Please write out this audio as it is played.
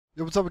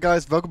Yo, what's up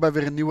guys, welkom bij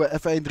weer een nieuwe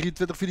F1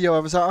 23 video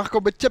en we zijn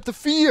aangekomen bij chapter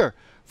 4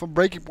 van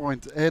Breaking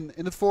Point. En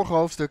in het vorige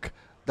hoofdstuk,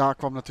 daar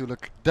kwam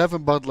natuurlijk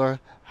Devon Butler,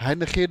 hij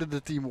negeerde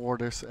de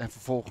teamorders en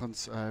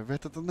vervolgens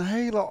werd het een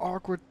hele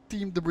awkward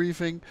team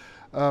debriefing.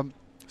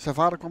 Zijn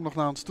vader kwam nog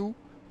naar ons toe,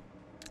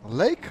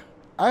 leek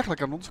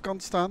eigenlijk aan onze kant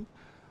te staan,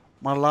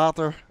 maar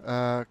later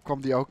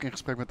kwam hij ook in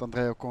gesprek met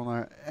Andrea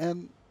O'Connor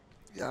en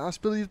ja,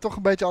 speelde hij toch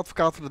een beetje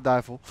advocaat voor de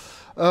duivel.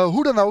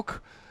 Hoe dan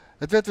ook.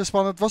 Het werd weer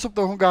spannend, het was op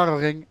de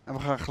Hungaroring en we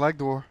gaan gelijk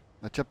door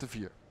naar chapter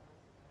 4.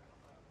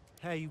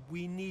 Hey, we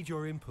need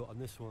your input on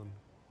this one.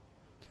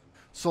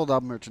 Sold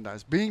out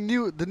merchandise.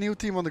 Being the new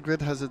team on the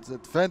grid has its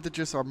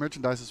advantages. Our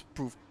merchandise has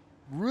proved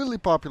really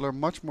popular,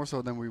 much more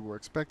so than we were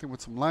expecting,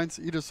 with some lines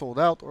either sold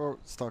out or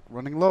stock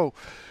running low.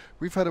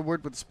 We've had a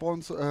word with the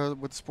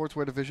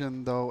sportswear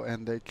division though,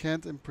 and they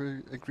can't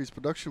increase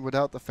production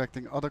without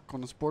affecting other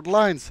Konnersport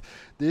lines.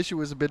 The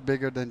issue is a bit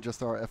bigger than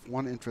just our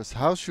F1 interests.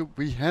 How should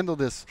we handle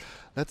this?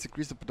 Let's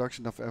increase the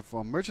production of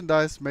F1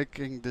 merchandise.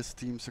 Making this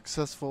team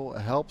successful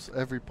helps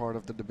every part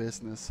of the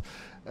business.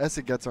 As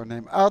it gets our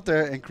name out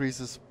there,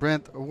 increases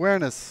brand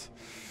awareness.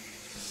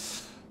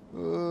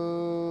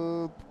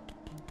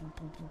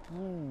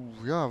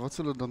 Ja, wat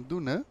zullen we dan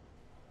doen, hè? Ja,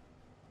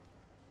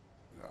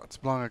 het is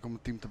belangrijk om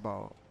een team te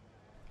bouwen.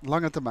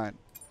 Lange termijn.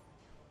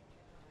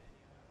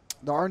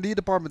 The R&D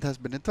department has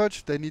been in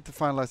touch. They need to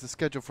finalize the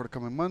schedule for the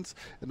coming months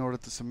in order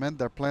to cement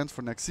their plans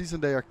for next season.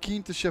 They are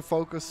keen to shift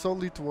focus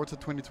solely towards the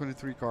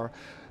 2023 car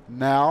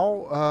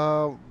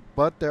now,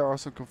 but there are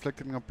some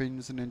conflicting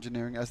opinions in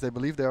engineering as they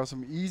believe there are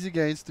some easy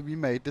gains to be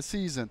made this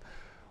season.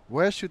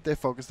 Where should they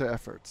focus their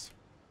efforts?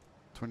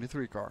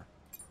 23 car.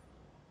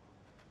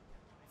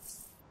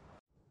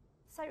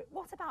 So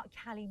what about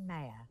Callie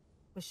Mayer?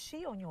 Was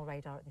she on your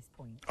radar at this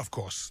point? Of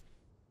course.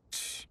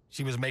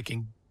 She was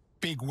making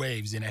big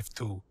waves in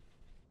F2.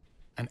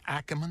 And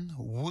Ackerman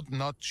would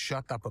not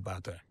shut up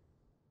about her.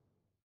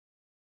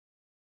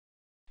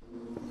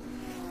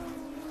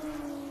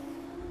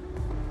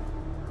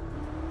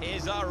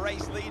 Here's our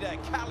race leader,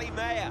 Callie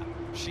Mayer.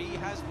 She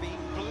has been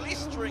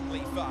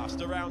blisteringly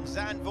fast around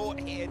Zandvoort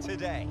here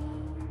today.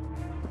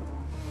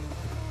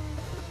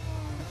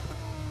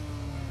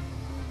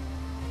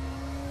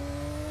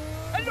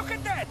 And look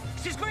at that!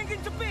 She's going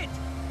into pit!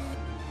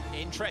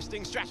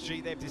 Interesting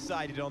strategy they've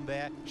decided on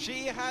there.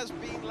 She has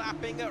been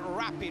lapping at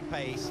rapid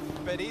pace,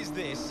 but is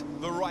this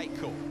the right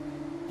call?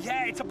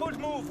 Yeah, it's a bold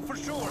move, for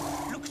sure.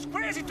 Looks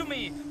crazy to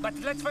me, but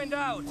let's find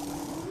out.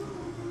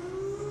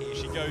 Here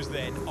she goes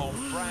then, on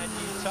brand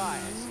new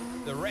tyres.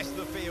 The rest of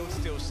the field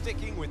still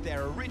sticking with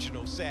their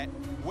original set.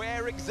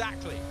 Where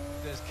exactly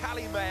does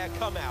Callie Mayer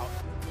come out?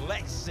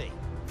 Let's see.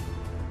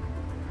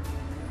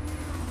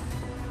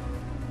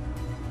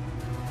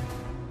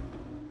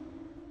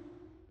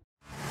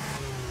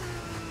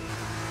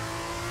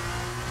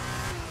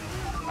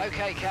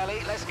 Okay,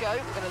 Callie, let's go.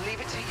 We're going to leave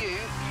it to you.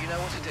 You know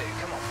what to do.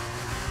 Come on.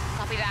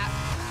 Copy that.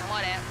 I'm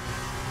on it.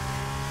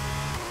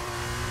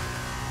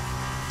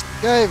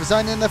 Oké, we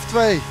zijn in F2.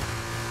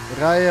 We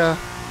rijden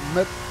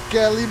met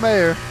Callie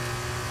Mayer.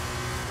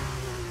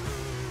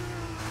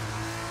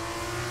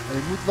 En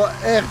ik moet wel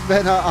echt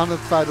wennen aan het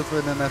feit dat we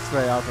in een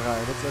F2 auto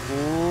rijden. Dat is echt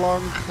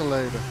lang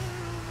geleden.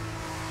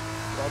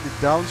 Al die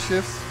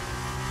downshifts.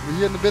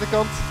 Hier aan de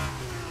binnenkant.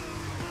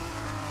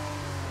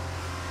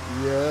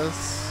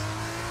 Yes.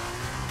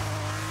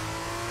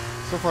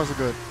 So far so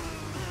good.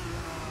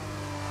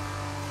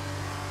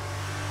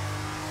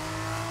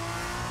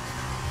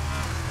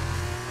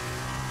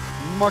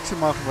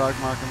 Maximaal gebruik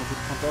maken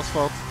natuurlijk van het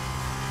asfalt.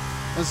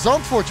 En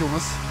Zandvoort,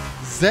 jongens.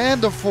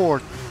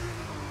 Zandvoort.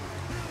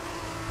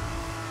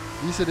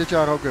 Die zit dit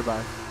jaar ook weer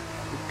bij.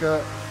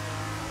 Ik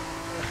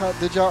ga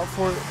dit jaar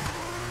voor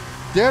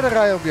derde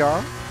rij op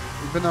jaar.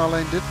 Ik ben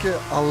alleen dit keer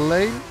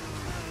alleen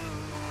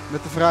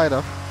met de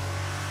vrijdag.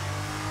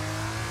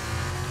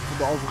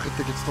 De overige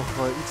tickets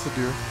toch iets te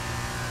duur.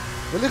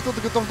 Wellicht dat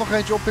ik er toch nog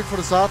eentje oppik voor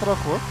de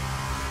zaterdag, hoor.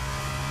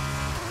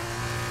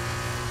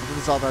 Want dit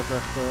is altijd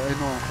echt een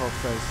enorm groot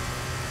feest.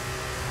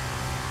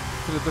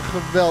 Ik vind het er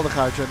geweldig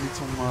uit, ja.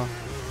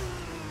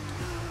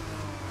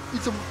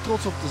 Iets om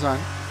trots op te zijn.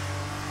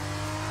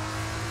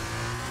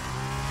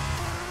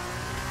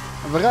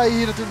 En we rijden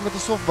hier natuurlijk met een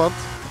softband.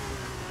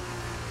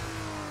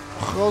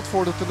 Een groot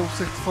voordeel ten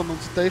opzichte van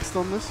onze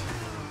tegenstanders.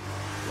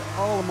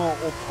 Die allemaal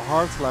op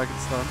hard lijken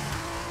te staan.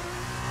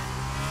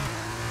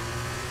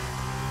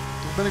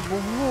 Ben ik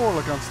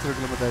behoorlijk aan het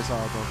struggelen met deze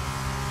auto.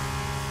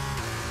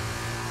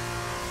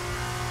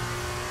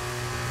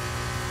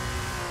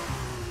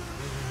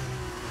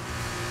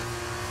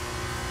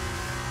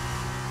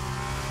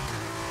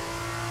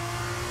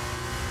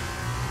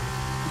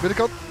 De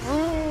binnenkant.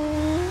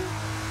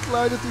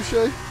 Kleine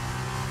touché.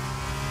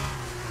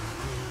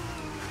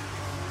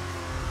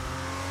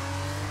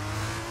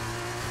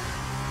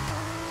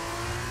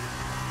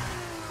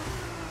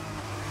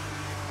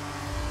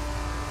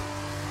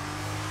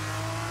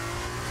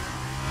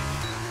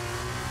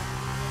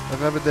 En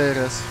we hebben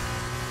DRS.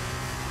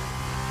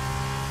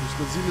 Dus je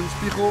kunt zien in de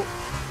spiegel.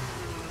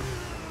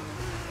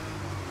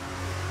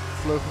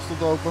 De vleugel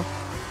stond open.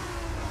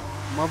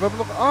 Maar we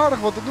hebben nog aardig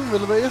wat te doen.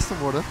 Willen we eerste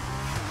worden.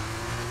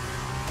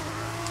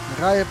 We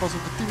rijden pas op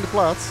de 10e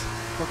plaats.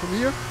 Pak hem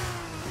hier.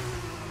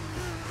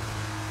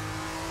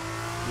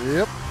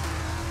 Yep.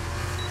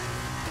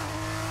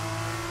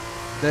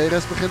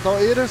 DRS begint al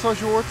eerder, zoals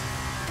je hoort.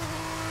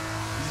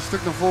 Die is een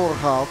stuk naar voren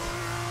gehaald.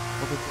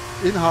 Wat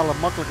het inhalen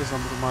makkelijker zou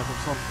moeten maken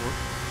op Zandvoort.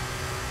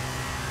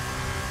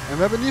 En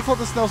we hebben in ieder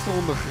geval de snelste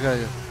ronde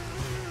gereden.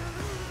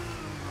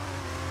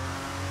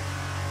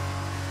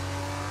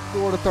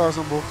 Door de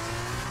Tarzanbocht.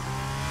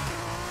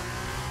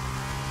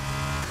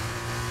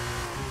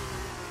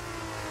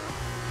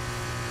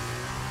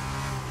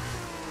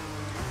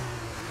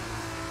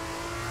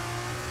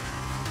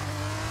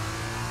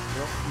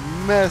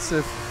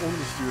 Massive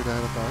onderstuur de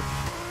hele tijd.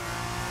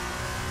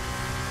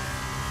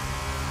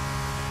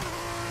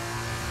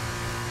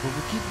 But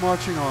we keep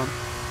marching on.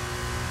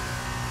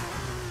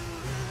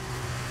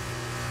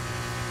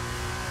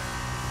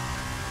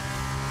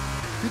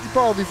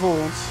 Fittipaldi voor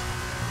ons.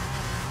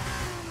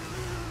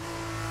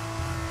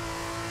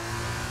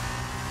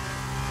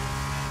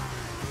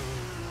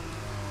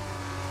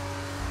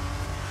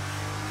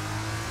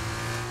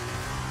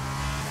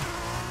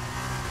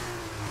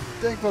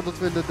 Ik denk wel dat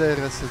we in de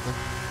DRS zitten.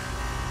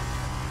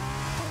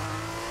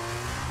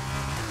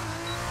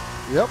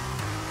 Ja,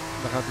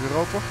 daar gaat hij weer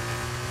open.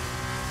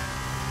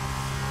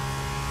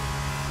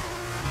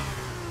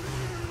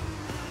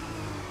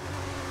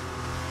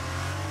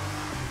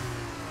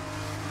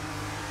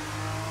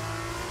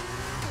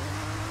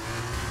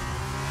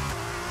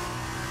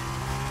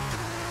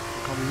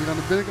 Dan gaan we hier aan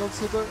de binnenkant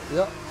zitten.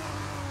 Ja.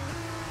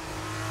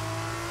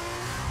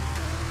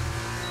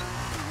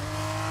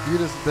 Hier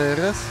is de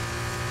DRS.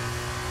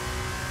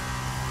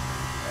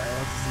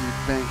 Wat is die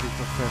banking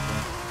toch vet,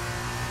 hè?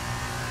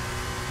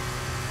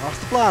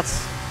 8e plaats.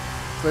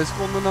 2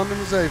 seconden naar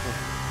nummer 7.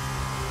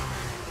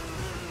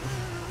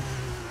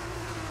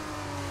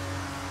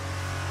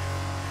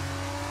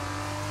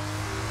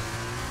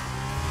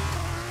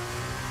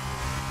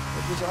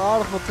 Het is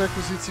aardig wat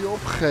trekpositie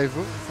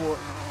opgegeven voor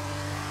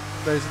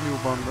deze nieuwe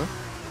banden.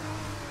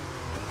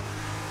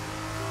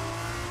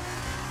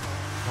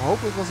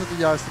 Hopelijk was het de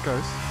juiste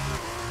keus.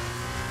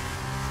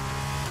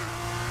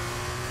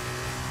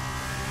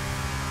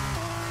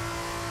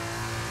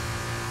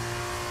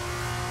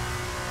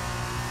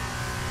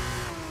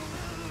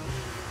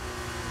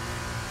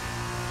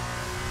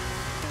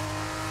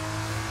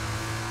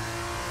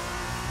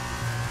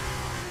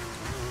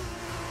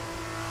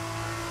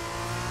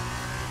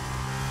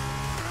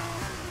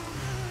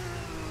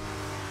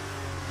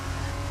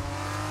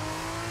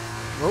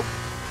 Oh.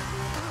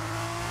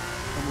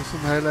 Dan moest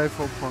hem heel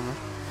even opvangen.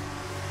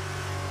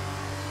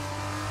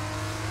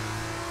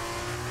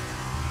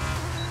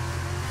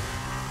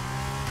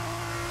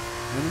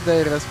 En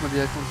de DRS, maar die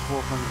heeft ons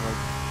voorganger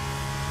ook.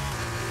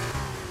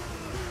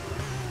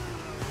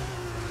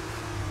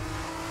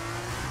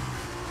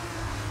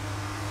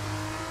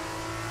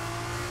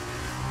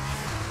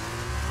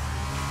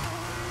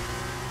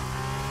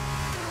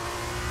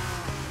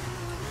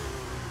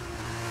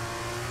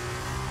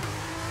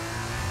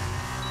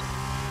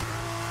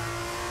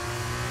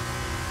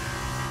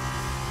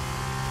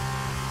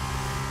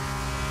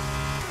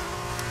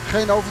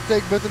 Geen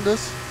overtake button dus.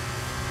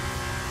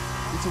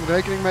 Iets om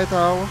rekening mee te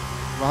houden.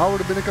 We houden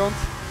de binnenkant.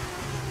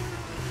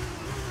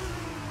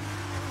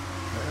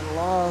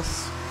 Helaas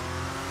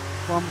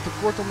kwam het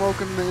tekort om ook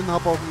een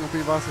inhapopening op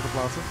Iwasa te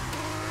plaatsen.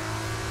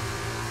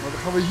 Maar dat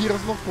gaan we hier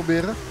alsnog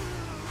proberen.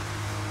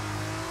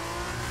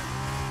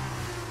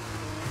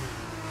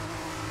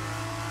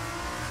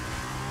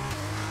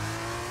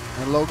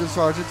 En Logan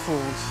Sargent voor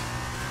ons.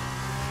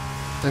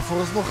 Het heeft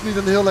vooralsnog niet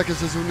een heel lekker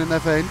seizoen in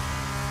F1.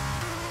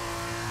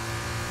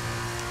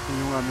 Een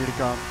jonge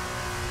Amerikaan.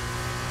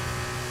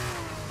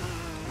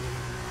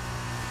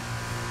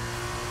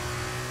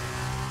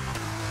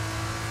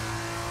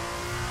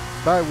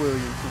 Bij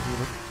Williams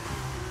natuurlijk.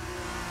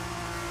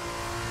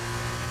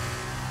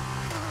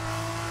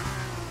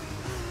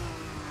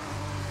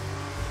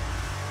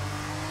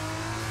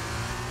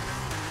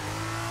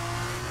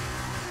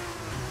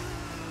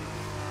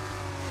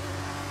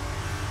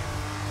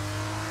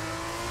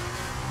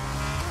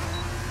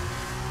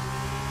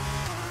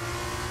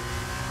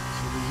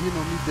 Hier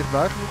nog niet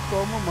dichtbij genoeg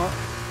komen, maar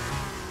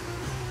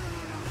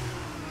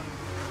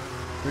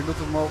ik denk dat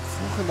we hem al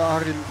vroeg in de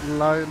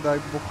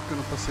Arjen-Luijendijk-bocht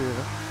kunnen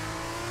passeren.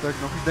 Kijk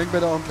nog, ik denk bij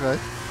de entree.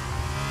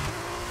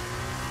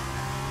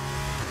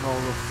 Nou,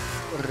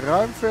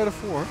 ruim verder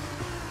voor.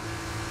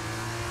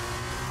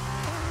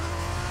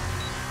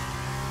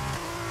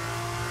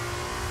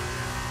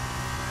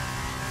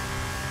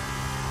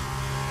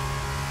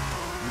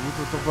 Nu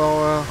moeten we toch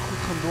wel goed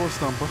gaan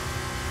doorstampen.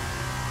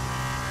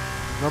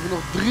 We hebben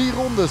nog 3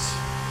 rondes.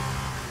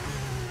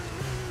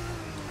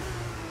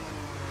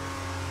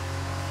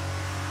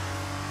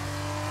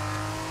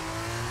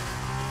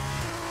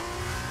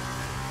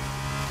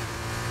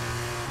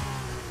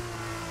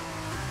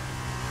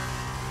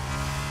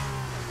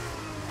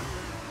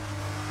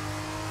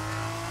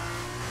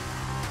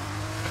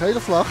 Gele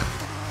vlag.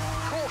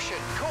 Caution,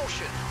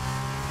 caution.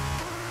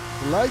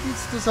 Er lijkt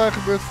iets te zijn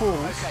gebeurd voor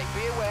ons. Okay,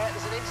 be aware,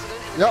 there's an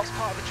incident in the Ja. next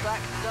part of the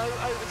track. No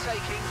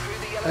overtaking through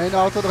the yellow Eén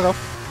auto eraf.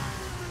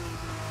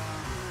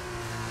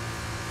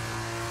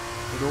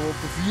 Waardoor we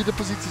op de 4e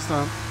positie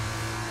staan.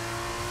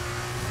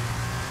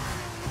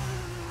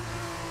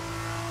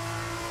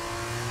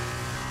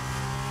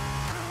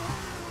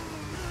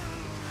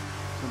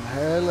 Ik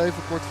ben heel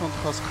even kort van het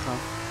gas gegaan.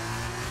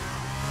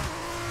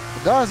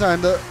 Maar daar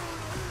zijn de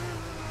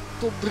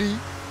top 3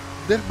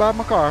 dicht bij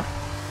elkaar.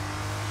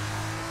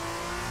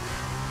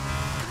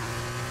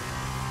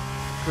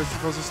 Kwestie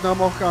van zo snel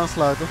mogelijk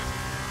aansluiten.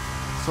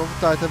 Zoveel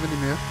tijd hebben we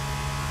niet meer.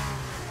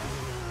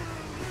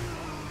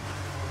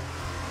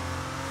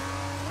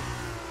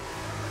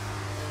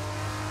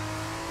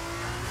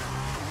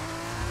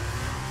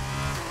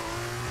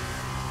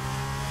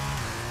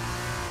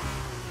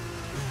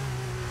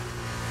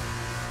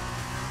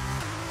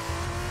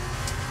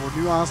 Wordt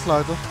nu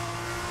aansluiten.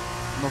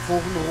 En dan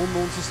volgende ronde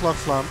onze slag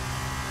slaan.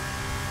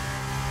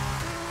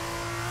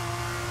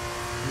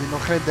 Hier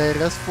nog geen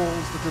DRS voor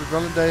ons, natuurlijk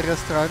wel een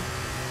DRS-trein.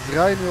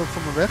 Draai nu ook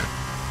van me weg.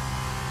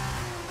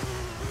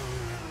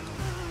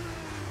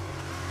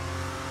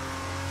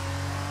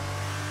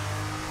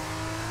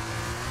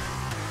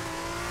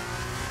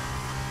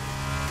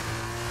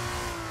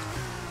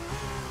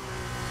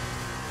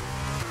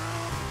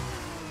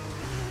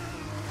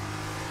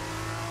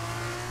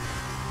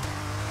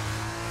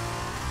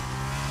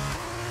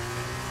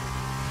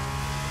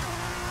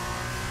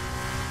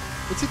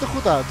 Het ziet er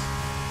goed uit.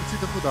 Het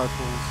ziet er goed uit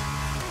voor ons.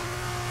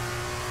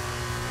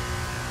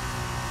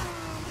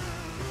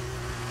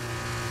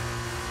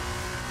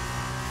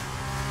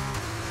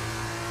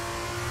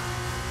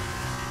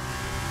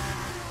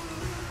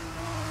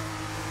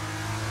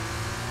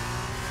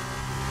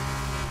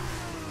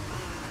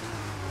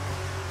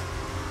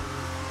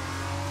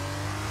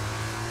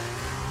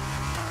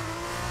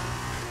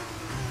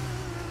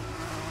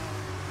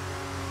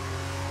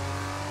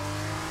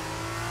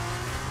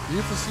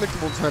 Hier verslikten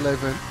we ons heel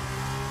even in.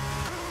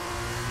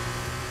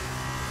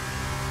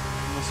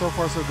 Maar so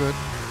far so good.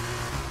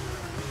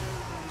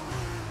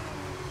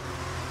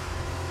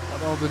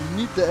 We hadden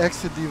niet de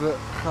exit die we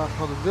graag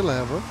hadden willen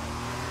hebben.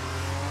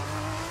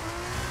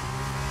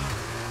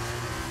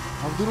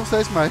 Maar we doen nog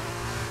steeds mee.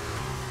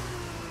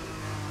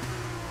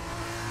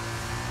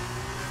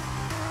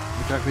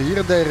 Dan krijgen we hier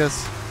een DRS.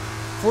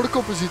 Voor de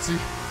koppositie.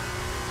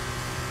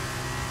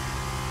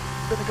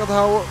 Ben ik aan het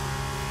houden.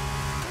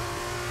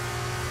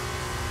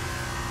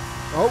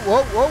 Oh,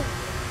 wow, wow.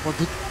 Wat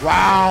doet...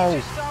 Wauw.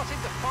 Just starting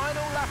the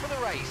final lap of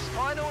the race.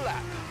 Final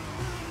lap.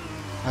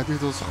 Hij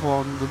duwt ons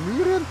gewoon de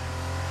muur in.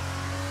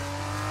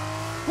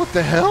 What the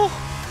hell?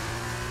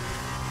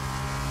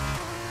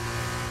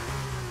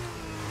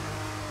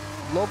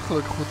 Het loopt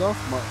gelukkig goed af,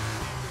 maar...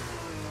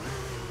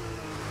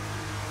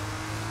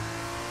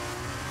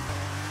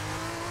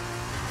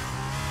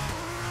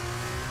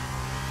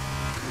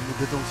 Dan moet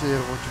dit ons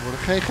ererotje worden.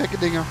 Geen gekke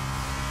dingen.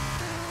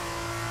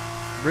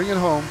 Bring it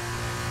home.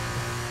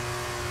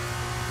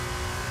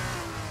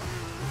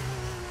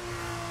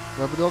 We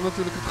hebben dan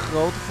natuurlijk het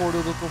grote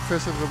voordeel dat we op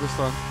verse rubber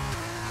staan.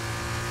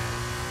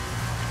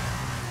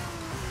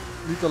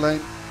 Niet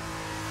alleen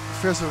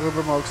verse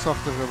rubber, maar ook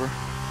zachte rubber.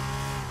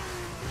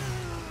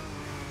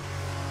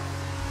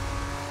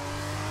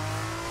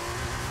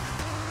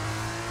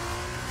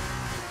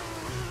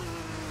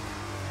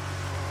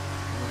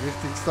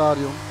 Richting het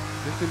stadion,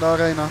 richting de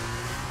arena.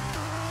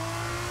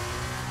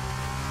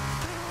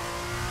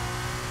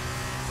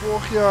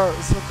 Vorig jaar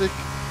zat ik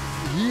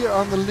hier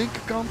aan de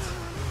linkerkant.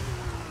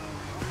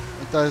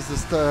 Tijdens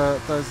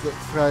de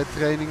vrije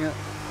trainingen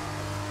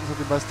zat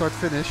hij bij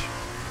start-finish.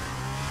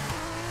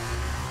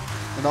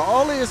 En de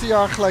allereerste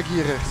jaar gelijk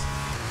hier rechts.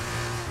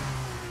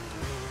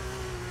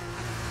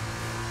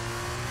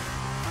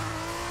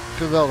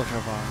 Geweldige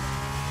ervaring.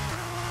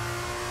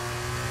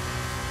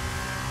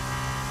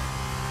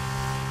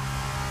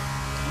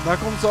 En daar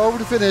komt ze over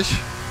de finish.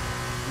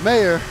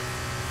 Mayer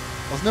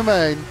als nummer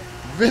 1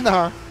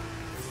 winnaar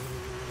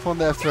van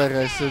de F2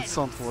 race in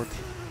Zandvoort.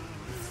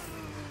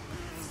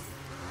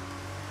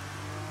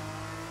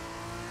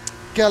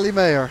 Callie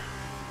Mayer.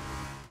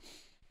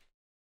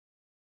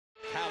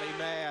 Callie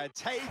Mayer,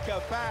 take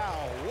a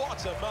bow.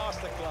 What a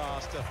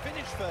masterclass to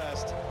finish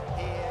first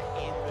here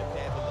in the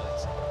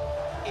Netherlands.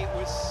 It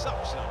was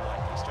such an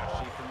unlikely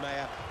strategy from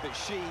Mayer, but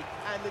she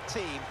and the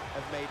team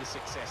have made a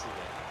success of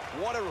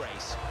it. What a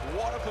race,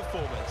 what a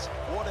performance,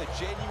 what a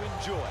genuine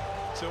joy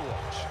to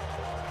watch.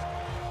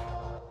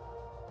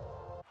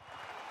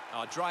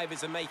 Our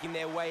drivers are making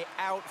their way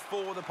out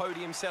for the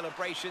podium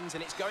celebrations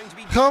and it's going to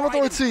be Gaan we het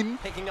ooit zien?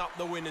 picking up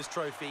the winners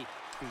trophy.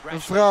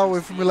 Een vrouw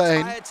in Formule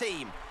 1.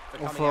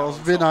 Of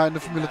als winnaar in de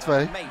Formule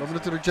 2. We hebben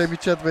natuurlijk Jamie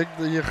Chadwick,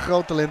 die hier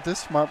groot talent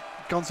is. Maar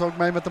kan ze ook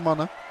mee met de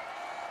mannen.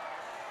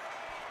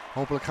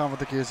 Hopelijk gaan we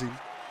het een keer zien.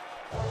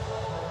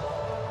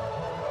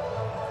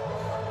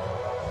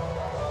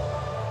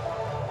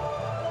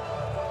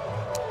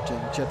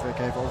 Jamie Chadwick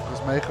heeft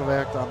overigens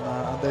meegewerkt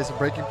aan deze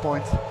breaking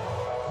point.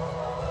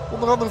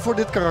 Onder andere voor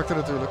dit karakter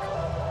natuurlijk.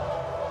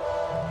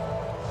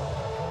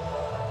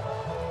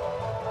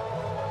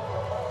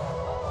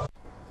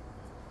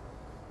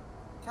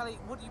 Callie,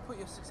 what do you put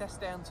your success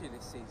down to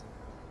this season?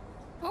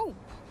 Oh,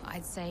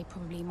 I'd say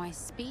probably my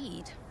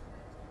speed.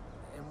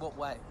 In what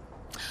way?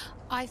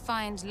 I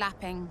find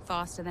lapping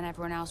faster than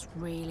everyone else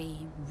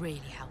really,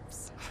 really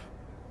helps.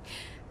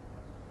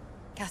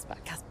 Casper.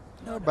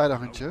 Ja, bijna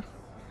handje.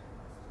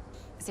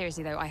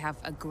 Seriously though, I have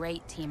a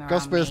great team around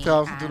Casper is me,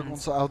 trouwens and natuurlijk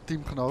onze oud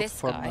teamgenoot this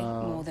van guy,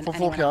 more than vorig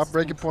anyone jaar, else, has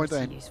Breaking been Point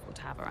pretty 1. useful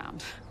to have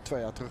around. 2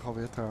 jaar terug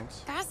alweer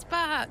trouwens.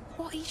 Casper,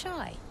 what are you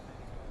shy?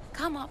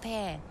 Come up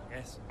here.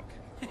 Yes, okay.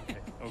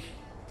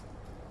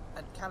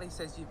 And Callie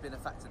says you've been a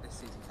factor this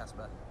season,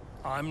 Casper.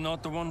 I'm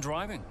not the one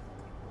driving.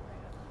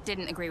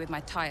 Didn't agree with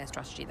my tyre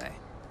strategy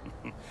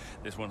though.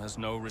 This one has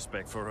no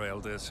respect for her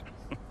elders.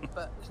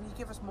 But can you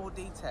give us more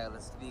detail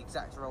as to the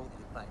exact role that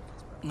you're playing,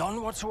 Casper?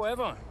 None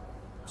whatsoever.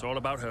 It's all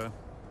about her.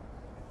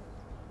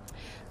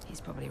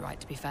 He's probably right,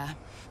 to be fair.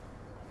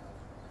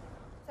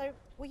 So,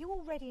 were you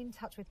already in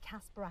touch with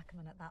Casper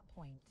Ackermans at that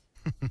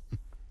point?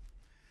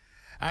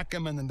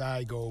 Ackerman and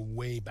I go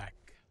way back.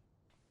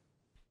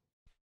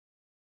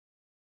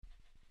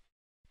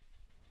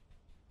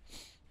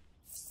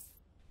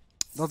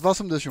 Dat was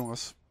hem dus,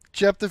 jongens.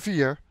 Chapter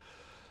 4.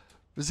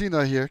 We zien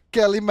haar hier.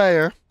 Callie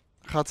Mayer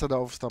gaat ze de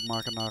overstap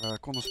maken naar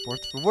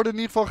Konnersport. We worden in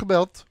ieder geval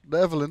gebeld. De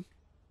Evelyn.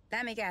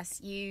 Let me guess,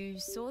 you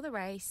saw the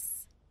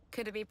race,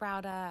 couldn't be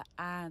prouder,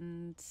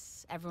 and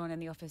everyone in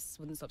the office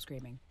wouldn't stop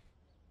screaming.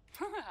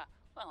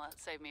 Well, that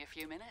saved me a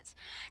few minutes.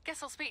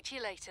 Guess I'll speak to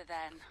you later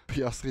then.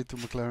 Piastri to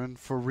McLaren.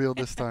 For real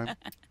this time.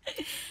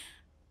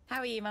 How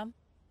are you, Mum?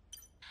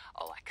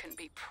 Oh, I couldn't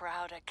be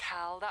prouder,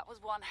 Cal. That was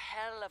one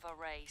hell of a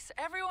race.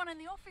 Everyone in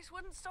the office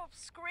wouldn't stop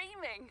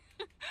screaming.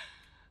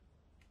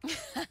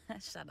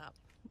 Shut up.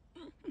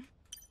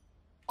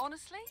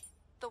 Honestly,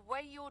 the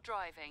way you're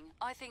driving,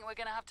 I think we're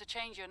going to have to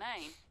change your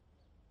name.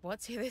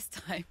 What's here this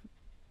time?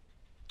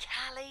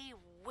 Callie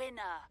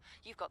Winner.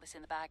 You've got this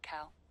in the bag,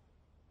 Cal.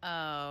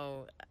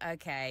 Oh,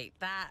 okay.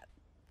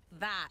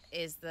 That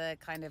is the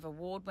kind of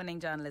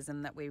award-winning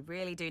journalism that we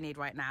really do need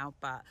right now,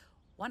 but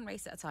one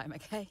race at a time,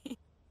 okay?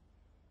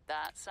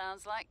 That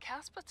sounds like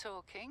Casper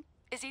talking.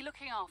 Is he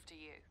looking after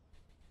you?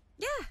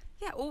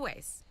 Yeah,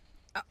 always.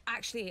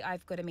 Actually,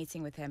 I've got a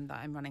meeting with him that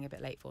I'm running a bit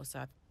late for, so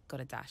I've got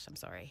to dash. I'm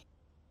sorry.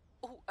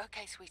 Oh,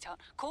 okay, sweetheart.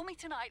 Call me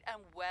tonight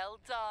and well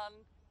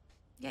done.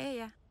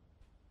 Yeah.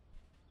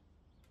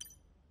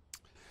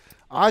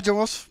 Ah,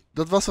 jongens,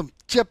 dat was hem.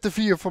 Chapter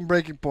 4 van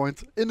Breaking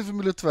Point in de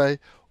Formule 2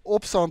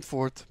 op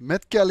Zandvoort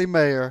met Callie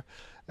Mayer.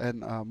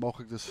 En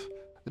mogelijk dus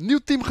een nieuw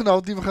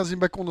teamgenoot die we gaan zien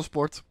bij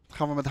Konnersport.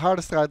 Gaan we met haar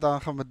de strijd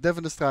aan, gaan we met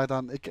Devon de strijd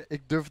aan.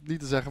 Ik durf het niet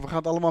te zeggen, we gaan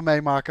het allemaal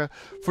meemaken.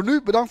 Voor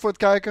nu, bedankt voor het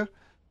kijken.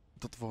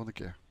 Tot de volgende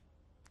keer.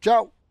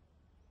 Ciao!